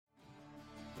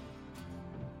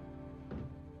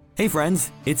Hey friends,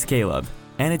 it's Caleb,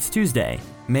 and it's Tuesday,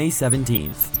 May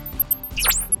 17th.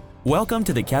 Welcome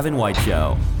to the Kevin White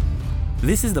Show.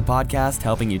 This is the podcast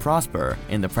helping you prosper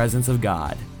in the presence of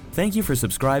God. Thank you for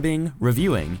subscribing,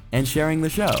 reviewing, and sharing the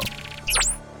show.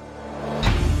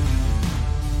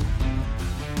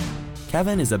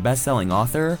 Kevin is a best-selling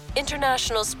author,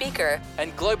 international speaker,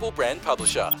 and global brand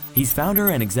publisher. He's founder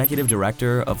and executive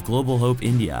director of Global Hope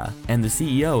India and the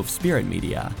CEO of Spirit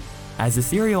Media. As a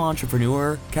serial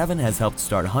entrepreneur, Kevin has helped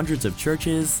start hundreds of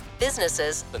churches,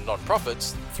 businesses, and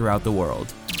nonprofits throughout the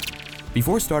world.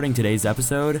 Before starting today's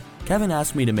episode, Kevin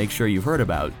asked me to make sure you've heard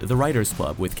about the Writers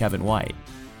Club with Kevin White.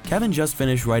 Kevin just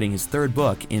finished writing his third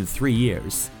book in 3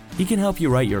 years. He can help you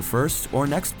write your first or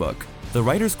next book. The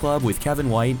Writers Club with Kevin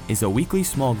White is a weekly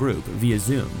small group via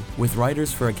Zoom with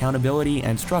writers for accountability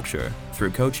and structure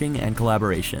through coaching and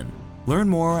collaboration. Learn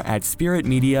more at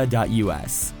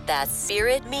spiritmedia.us. That's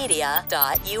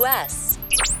spiritmedia.us.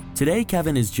 Today,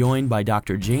 Kevin is joined by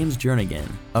Dr. James Jernigan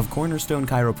of Cornerstone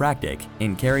Chiropractic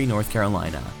in Cary, North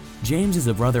Carolina. James is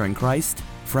a brother in Christ,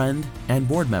 friend, and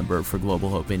board member for Global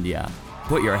Hope India.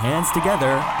 Put your hands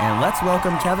together and let's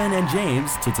welcome Kevin and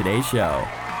James to today's show.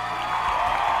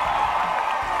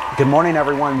 Good morning,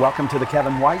 everyone. Welcome to the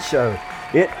Kevin White Show.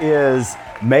 It is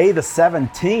May the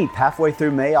 17th, halfway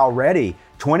through May already.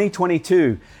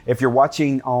 2022. If you're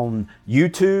watching on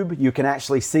YouTube, you can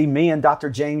actually see me and Dr.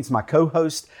 James, my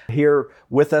co-host, here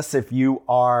with us. If you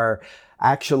are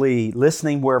actually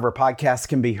listening wherever podcasts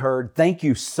can be heard, thank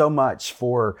you so much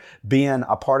for being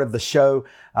a part of the show.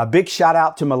 A big shout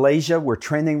out to Malaysia. We're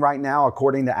trending right now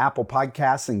according to Apple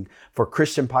Podcasts and for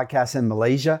Christian podcasts in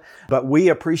Malaysia. But we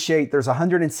appreciate there's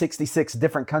 166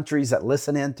 different countries that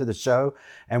listen in to the show.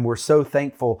 And we're so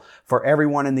thankful for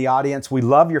everyone in the audience. We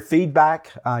love your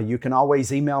feedback. You can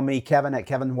always email me,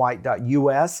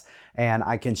 kevin@kevinwhite.us, and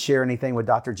I can share anything with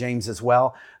Dr. James as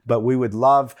well. But we would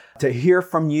love to hear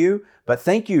from you. But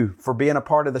thank you for being a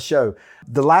part of the show.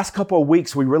 The last couple of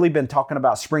weeks, we've really been talking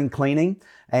about spring cleaning,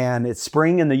 and it's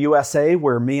spring in the USA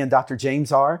where me and Dr.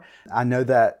 James are. I know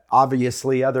that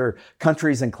obviously other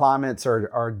countries and climates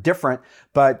are different,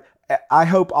 but I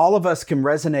hope all of us can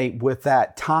resonate with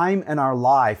that time in our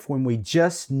life when we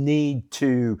just need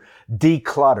to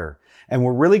declutter. And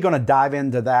we're really going to dive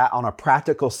into that on a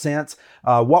practical sense.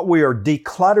 What we are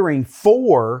decluttering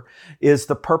for is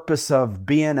the purpose of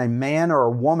being a man or a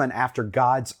woman after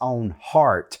God's own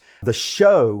heart. The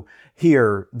show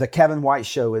here, the Kevin White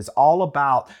Show, is all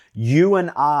about you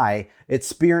and I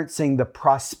experiencing the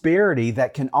prosperity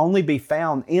that can only be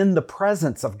found in the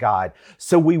presence of God.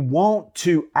 So we want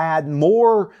to add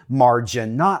more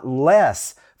margin, not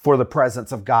less, for the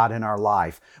presence of God in our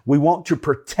life. We want to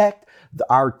protect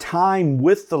our time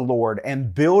with the Lord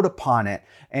and build upon it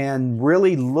and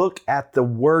really look at the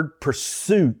word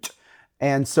pursuit.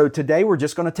 And so today we're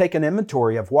just going to take an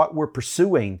inventory of what we're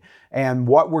pursuing and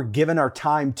what we're giving our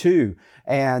time to,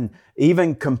 and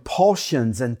even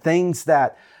compulsions and things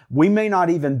that we may not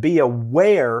even be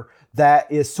aware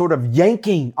that is sort of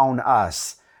yanking on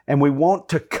us. And we want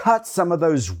to cut some of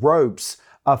those ropes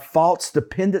of false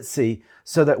dependency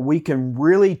so that we can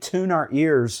really tune our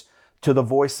ears to the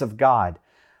voice of God.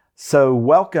 So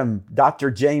welcome, Dr.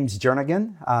 James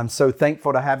Jernigan. I'm so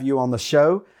thankful to have you on the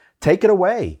show. Take it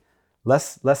away.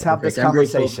 Let's have this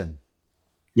conversation.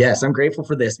 Yes, I'm grateful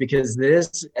for this because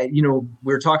this,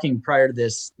 we're talking prior to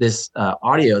this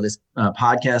audio, this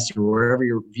podcast, or wherever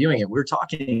you're viewing it. We're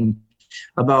talking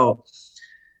about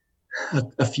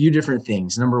a few different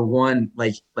things. Number one,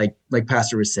 like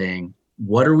Pastor was saying,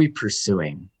 what are we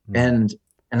pursuing? Mm-hmm.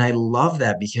 And I love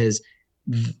that because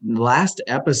last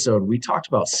episode, we talked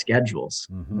about schedules.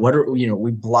 Mm-hmm.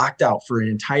 We blocked out for an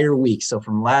entire week. So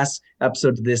from last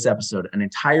episode to this episode, an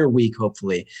entire week,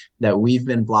 hopefully, that we've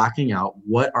been blocking out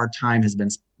what our time has been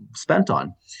spent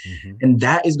on. Mm-hmm. And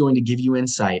that is going to give you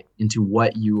insight into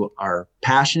what you are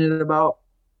passionate about,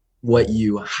 what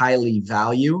you highly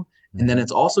value. Mm-hmm. And then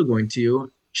it's also going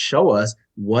to show us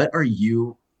what are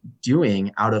you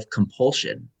doing out of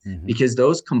compulsion, mm-hmm. because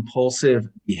those compulsive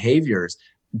behaviors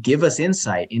give us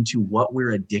insight into what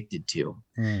we're addicted to.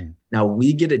 Now,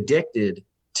 we get addicted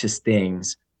to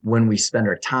things when we spend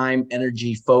our time,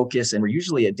 energy, focus, and we're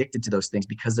usually addicted to those things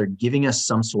because they're giving us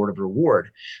some sort of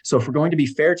reward. So if we're going to be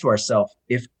fair to ourselves,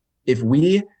 if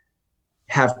we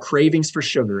have cravings for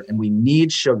sugar and we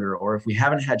need sugar, or if we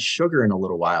haven't had sugar in a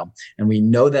little while and we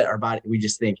know that our body, we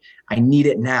just think, I need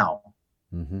it now.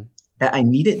 Mm-hmm. That I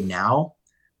need it now,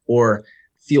 or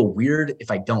feel weird if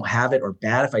I don't have it, or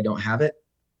bad if I don't have it.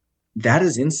 That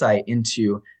is insight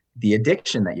into the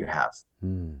addiction that you have.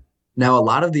 Now, a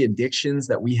lot of the addictions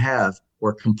that we have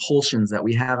or compulsions that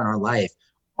we have in our life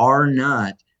are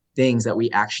not things that we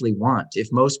actually want.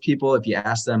 If most people, if you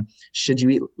ask them, should you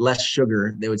eat less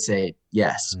sugar, they would say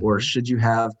yes. Or should you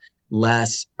have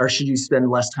less, or should you spend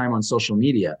less time on social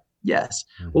media? Yes.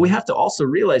 Well, we have to also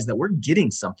realize that we're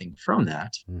getting something from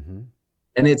that.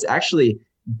 And it's actually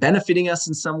benefiting us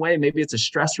in some way. Maybe it's a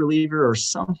stress reliever or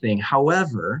something.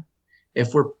 However,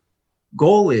 if our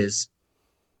goal is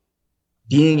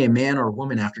being a man or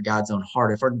woman after God's own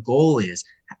heart, if our goal is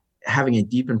having a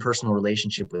deep and personal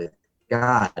relationship with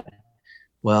God,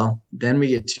 well, then we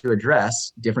get to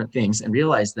address different things and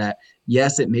realize that,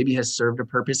 yes, it maybe has served a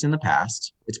purpose in the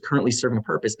past. It's currently serving a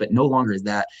purpose, but no longer is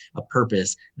that a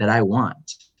purpose that I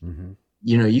want.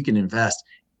 You know, you can invest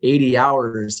 80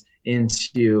 hours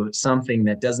into something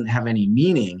that doesn't have any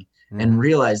meaning and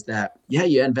realize that, yeah,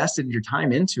 you invested your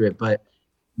time into it, but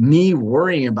me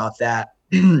worrying about that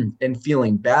and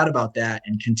feeling bad about that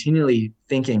and continually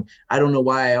thinking, I don't know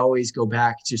why I always go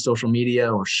back to social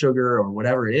media or sugar or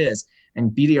whatever it is,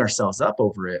 and beating ourselves up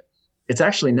over it. It's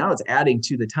actually now it's adding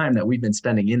to the time that we've been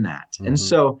spending in that. And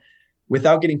so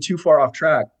without getting too far off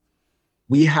track,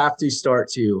 we have to start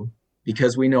to,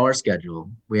 because we know our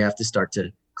schedule, we have to start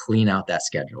to clean out that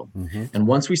schedule. And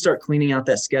once we start cleaning out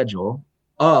that schedule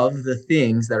of the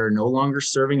things that are no longer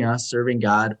serving us, serving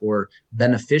God, or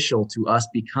beneficial to us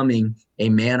becoming a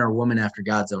man or woman after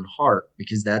God's own heart,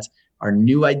 because that's our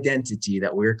new identity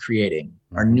that we're creating.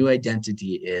 Our new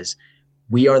identity is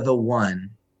we are the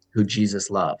one who Jesus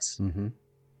loves.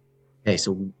 Okay,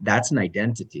 so that's an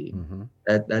identity.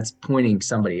 That's pointing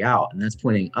somebody out, and that's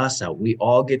pointing us out. We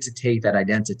all get to take that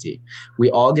identity.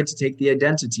 We all get to take the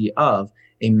identity of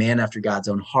a man after God's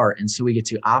own heart. And so we get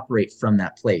to operate from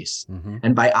that place.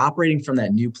 And by operating from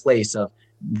that new place of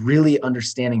really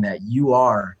understanding that you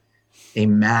are a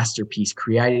masterpiece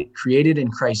created in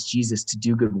Christ Jesus to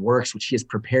do good works, which he has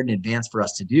prepared in advance for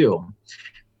us to do.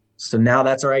 So now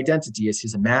that's our identity, is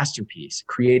his masterpiece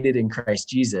created in Christ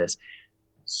Jesus.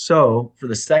 So for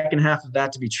the second half of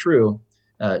that to be true,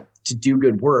 to do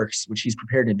good works, which he's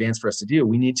prepared in advance for us to do,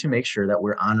 we need to make sure that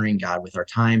we're honoring God with our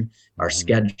time, our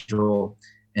schedule.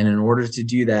 And in order to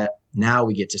do that, now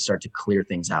we get to start to clear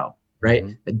things out, right?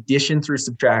 Addition through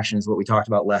subtraction is what we talked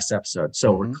about last episode.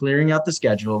 So we're clearing out the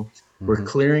schedule, we're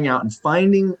clearing out and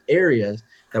finding areas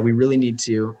that we really need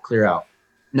to clear out.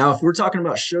 Now, if we're talking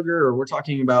about sugar, or we're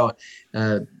talking about,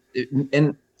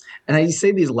 and I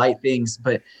say these light things,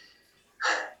 but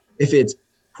if it's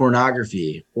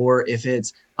pornography, or if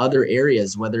it's other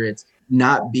areas, whether it's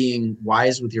not being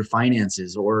wise with your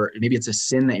finances, or maybe it's a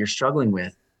sin that you're struggling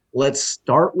with, let's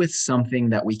start with something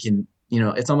that we can,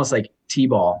 it's almost like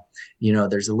T-ball.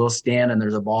 There's a little stand and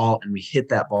there's a ball, and we hit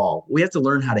that ball. We have to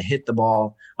learn how to hit the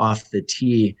ball off the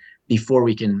tee before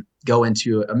we can go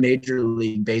into a major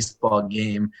league baseball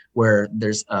game where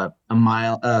there's a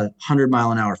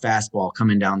 100-mile-an-hour fastball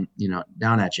coming down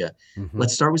at you.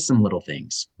 Let's start with some little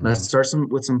things. Let's start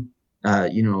with some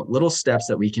little steps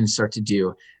that we can start to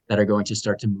do that are going to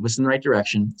start to move us in the right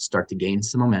direction, start to gain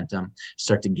some momentum,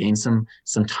 start to gain some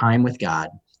time with God.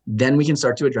 Then we can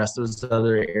start to address those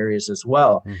other areas as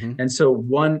well. And so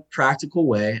one practical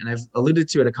way, and I've alluded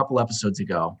to it a couple episodes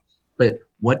ago, but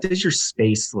what does your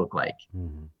space look like?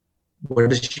 What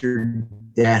does your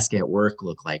desk at work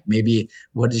look like? Maybe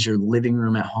what does your living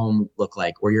room at home look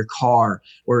like, or your car,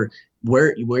 or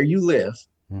where you live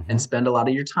and spend a lot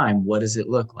of your time? What does it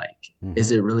look like?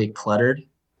 Is it really cluttered?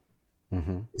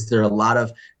 Is there a lot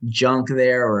of junk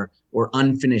there, or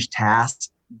unfinished tasks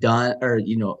done, or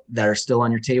that are still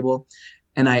on your table?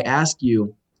 And I ask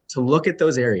you to look at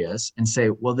those areas and say,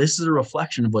 well, this is a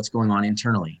reflection of what's going on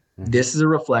internally. This is a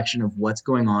reflection of what's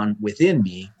going on within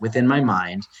me, within my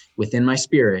mind, within my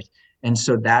spirit. And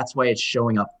so that's why it's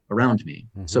showing up around me.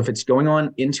 So if it's going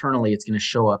on internally, it's going to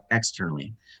show up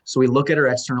externally. So we look at our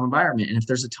external environment, and if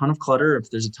there's a ton of clutter,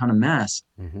 if there's a ton of mess,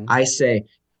 I say,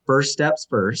 first steps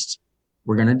first,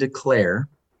 we're going to declare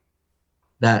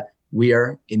that we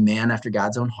are a man after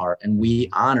God's own heart, and we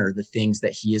honor the things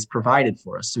that he has provided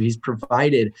for us. So he's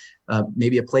provided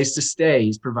maybe a place to stay.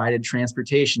 He's provided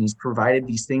transportation. He's provided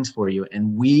these things for you,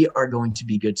 and we are going to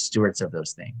be good stewards of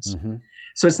those things.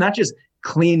 So it's not just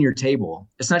clean your table.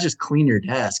 It's not just clean your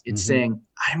desk. It's saying,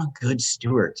 I'm a good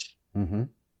steward.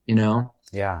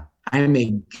 Yeah. I am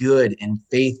a good and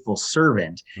faithful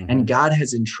servant, and God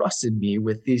has entrusted me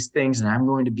with these things, and I'm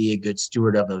going to be a good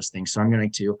steward of those things. So I'm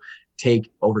going to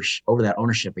take over that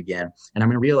ownership again. And I'm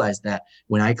going to realize that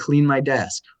when I clean my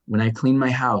desk, when I clean my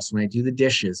house, when I do the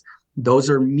dishes, those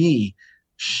are me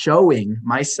showing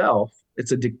myself.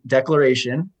 It's a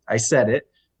declaration. I said it,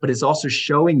 but it's also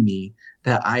showing me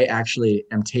that I actually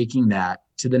am taking that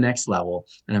to the next level,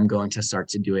 and I'm going to start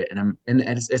to do it. And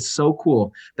it's so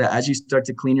cool that as you start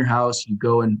to clean your house, you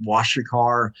go and wash your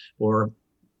car, or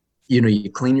you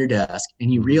clean your desk,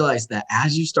 and you realize that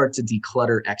as you start to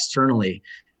declutter externally,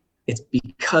 it's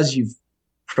because you've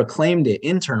proclaimed it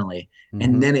internally,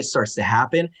 and then it starts to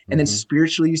happen. And then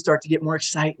spiritually, you start to get more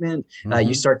excitement.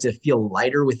 You start to feel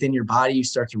lighter within your body. You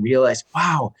start to realize,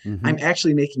 wow, I'm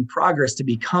actually making progress to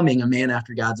becoming a man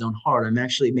after God's own heart. I'm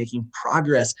actually making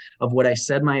progress of what I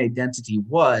said my identity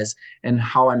was and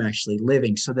how I'm actually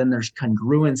living. So then there's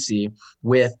congruency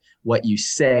with what you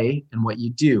say and what you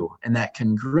do. And that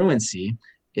congruency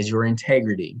is your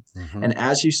integrity. And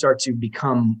as you start to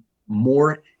become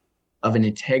more of an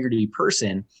integrity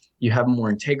person, you have more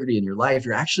integrity in your life,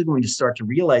 you're actually going to start to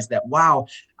realize that, wow,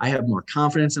 I have more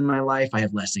confidence in my life. I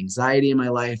have less anxiety in my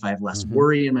life. I have less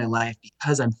worry in my life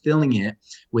because I'm filling it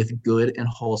with good and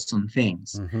wholesome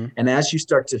things. And as you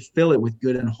start to fill it with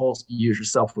good and wholesome, use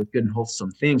yourself with good and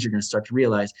wholesome things, you're going to start to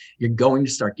realize you're going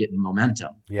to start getting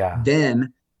momentum.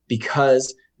 Then,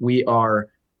 because we are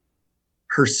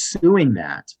pursuing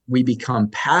that, we become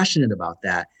passionate about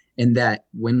that. And that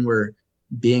when we're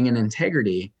being in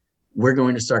integrity, we're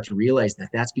going to start to realize that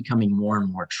that's becoming more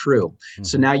and more true.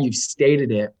 So now you've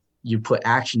stated it, you put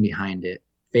action behind it.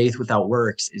 Faith without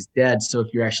works is dead. So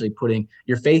if you're actually putting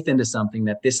your faith into something,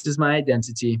 that this is my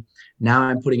identity, now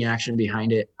I'm putting action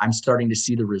behind it, I'm starting to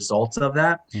see the results of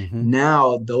that.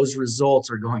 Now those results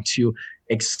are going to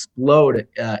explode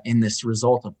in this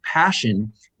result of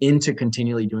passion into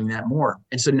continually doing that more.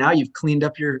 And so now you've cleaned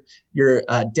up your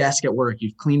desk at work,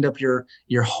 you've cleaned up your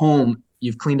home,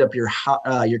 you've cleaned up your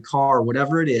car,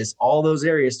 whatever it is, all those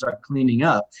areas start cleaning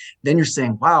up. Then you're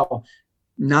saying, wow,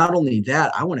 not only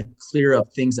that, I want to clear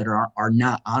up things that are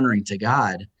not honoring to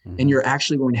God. And you're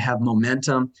actually going to have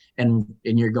momentum, and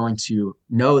you're going to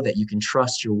know that you can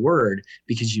trust your word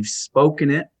because you've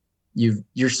spoken it.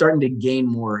 You're starting to gain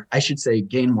more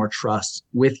trust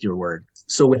with your word.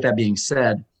 So with that being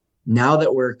said, now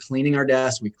that we're cleaning our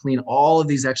desk, we clean all of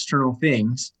these external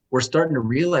things, we're starting to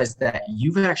realize that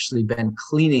you've actually been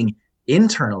cleaning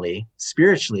internally,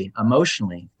 spiritually,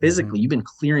 emotionally, physically. You've been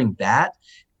clearing that.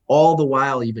 All the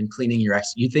while you've been cleaning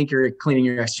you think you're cleaning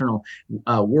your external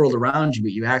world around you,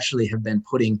 but you actually have been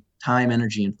putting time,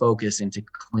 energy, and focus into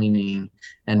cleaning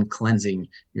and cleansing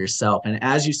yourself. And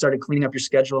as you started cleaning up your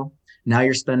schedule, now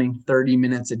you're spending 30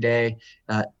 minutes a day,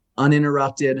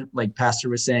 uninterrupted, like Pastor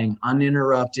was saying,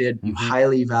 uninterrupted. You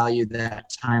highly value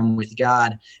that time with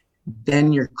God.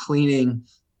 Then you're cleaning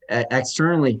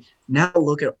externally. Now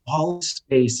look at all the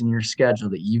space in your schedule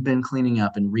that you've been cleaning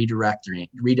up and redirecting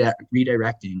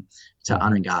to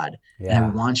honoring God. And I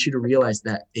want you to realize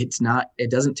that it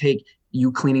doesn't take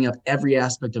you cleaning up every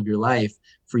aspect of your life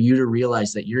for you to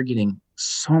realize that you're getting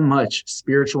so much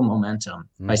spiritual momentum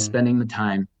by spending the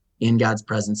time in God's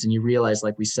presence. And you realize,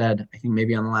 like we said, I think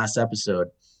maybe on the last episode,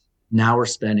 now we're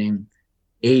spending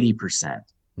 80%,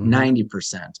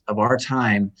 90% of our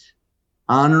time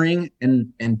honoring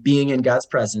and being in God's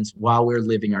presence while we're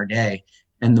living our day.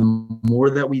 And the more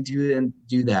that we do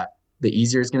that, the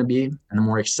easier it's going to be, and the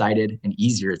more excited and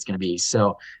easier it's going to be.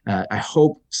 So I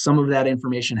hope some of that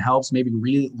information helps. Maybe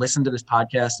listen to this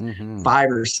podcast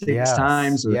 5 or 6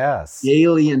 times or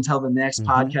daily until the next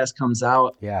podcast comes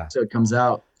out. So it comes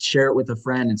out, share it with a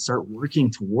friend, and start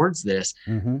working towards this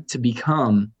to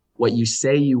become what you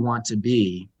say you want to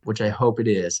be, which I hope it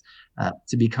is,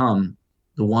 to become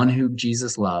the one who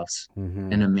Jesus loves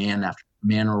and a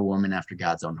man or woman after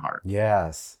God's own heart.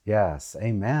 Yes.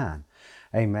 Amen.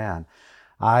 Amen.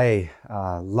 I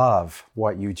love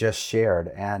what you just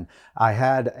shared. And I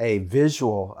had a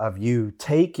visual of you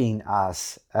taking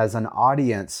us as an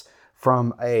audience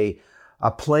from a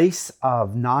place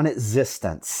of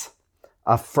non-existence,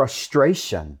 of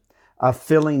frustration, of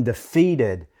feeling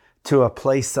defeated, to a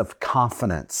place of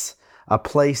confidence, a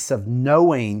place of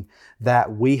knowing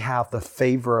that we have the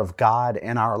favor of God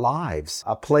in our lives,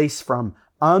 a place from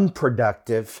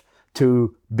unproductive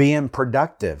to being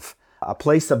productive, a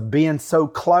place of being so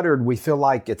cluttered we feel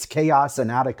like it's chaos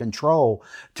and out of control,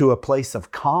 to a place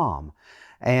of calm.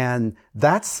 And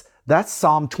that's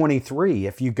Psalm 23.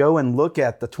 If you go and look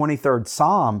at the 23rd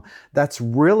Psalm, that's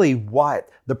really what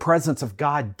the presence of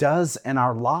God does in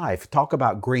our life. Talk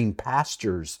about green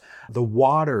pastures, the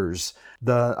waters,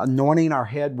 the anointing our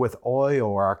head with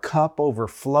oil, our cup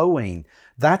overflowing.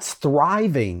 That's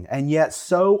thriving. And yet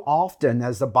so often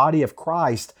as the body of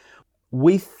Christ,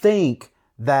 we think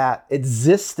that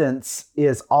existence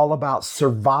is all about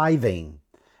surviving.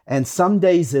 And some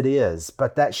days it is,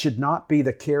 but that should not be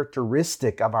the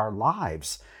characteristic of our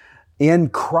lives. In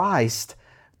Christ,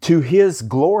 to His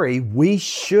glory, we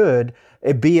should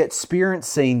be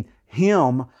experiencing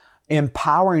Him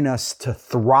empowering us to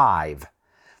thrive,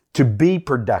 to be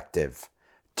productive,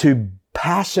 to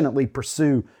passionately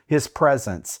pursue His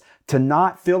presence, to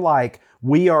not feel like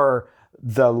we are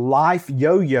the life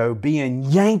yo-yo being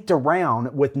yanked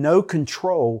around with no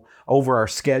control over our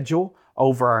schedule,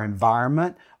 over our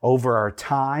environment, over our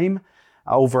time,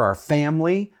 over our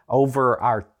family, over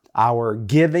our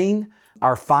giving,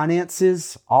 our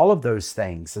finances, all of those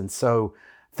things. And so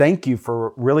thank you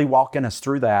for really walking us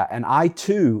through that. And I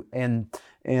too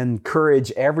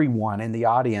encourage everyone in the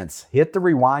audience, hit the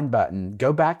rewind button,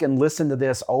 go back and listen to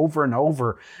this over and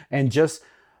over, and just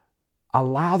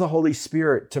allow the Holy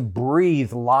Spirit to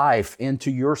breathe life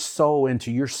into your soul, into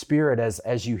your spirit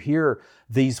as you hear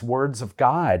these words of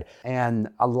God, and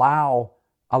allow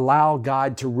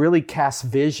God to really cast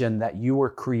vision that you were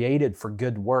created for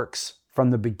good works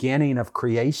from the beginning of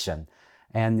creation,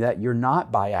 and that you're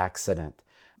not by accident.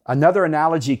 Another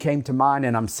analogy came to mind,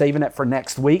 and I'm saving it for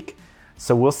next week.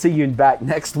 So we'll see you back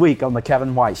next week on The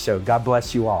Kevin White Show. God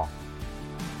bless you all.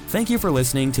 Thank you for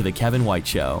listening to The Kevin White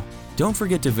Show. Don't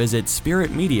forget to visit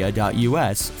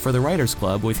spiritmedia.us for the Writers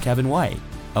Club with Kevin White,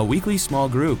 a weekly small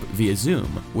group via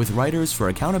Zoom with writers for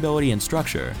accountability and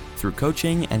structure through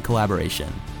coaching and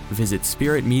collaboration. Visit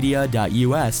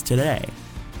spiritmedia.us today.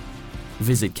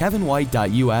 Visit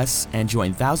kevinwhite.us and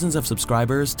join thousands of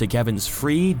subscribers to Kevin's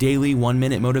free daily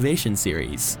 1-minute motivation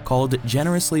series called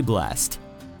Generously Blessed.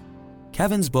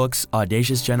 Kevin's books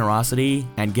Audacious Generosity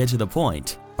and Get to the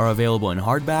Point are available in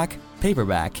hardback,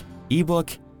 paperback,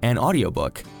 ebook, and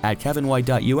audiobook at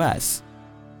kevinwhite.us.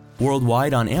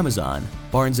 Worldwide on Amazon,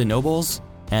 Barnes & Nobles,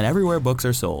 and everywhere books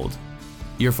are sold.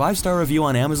 Your 5-star review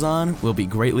on Amazon will be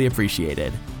greatly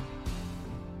appreciated.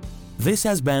 This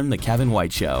has been The Kevin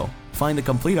White Show. Find the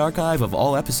complete archive of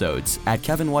all episodes at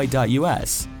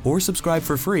kevinwhite.us or subscribe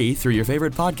for free through your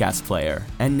favorite podcast player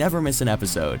and never miss an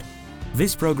episode.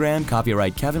 This program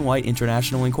copyright Kevin White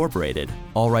International Incorporated,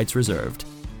 all rights reserved.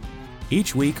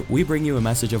 Each week, we bring you a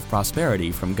message of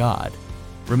prosperity from God,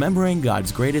 remembering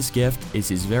God's greatest gift is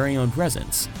His very own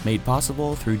presence, made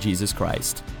possible through Jesus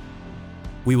Christ.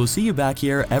 We will see you back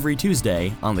here every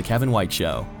Tuesday on The Kevin White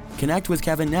Show. Connect with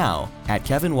Kevin now at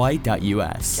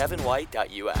kevinwhite.us.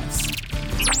 kevinwhite.us.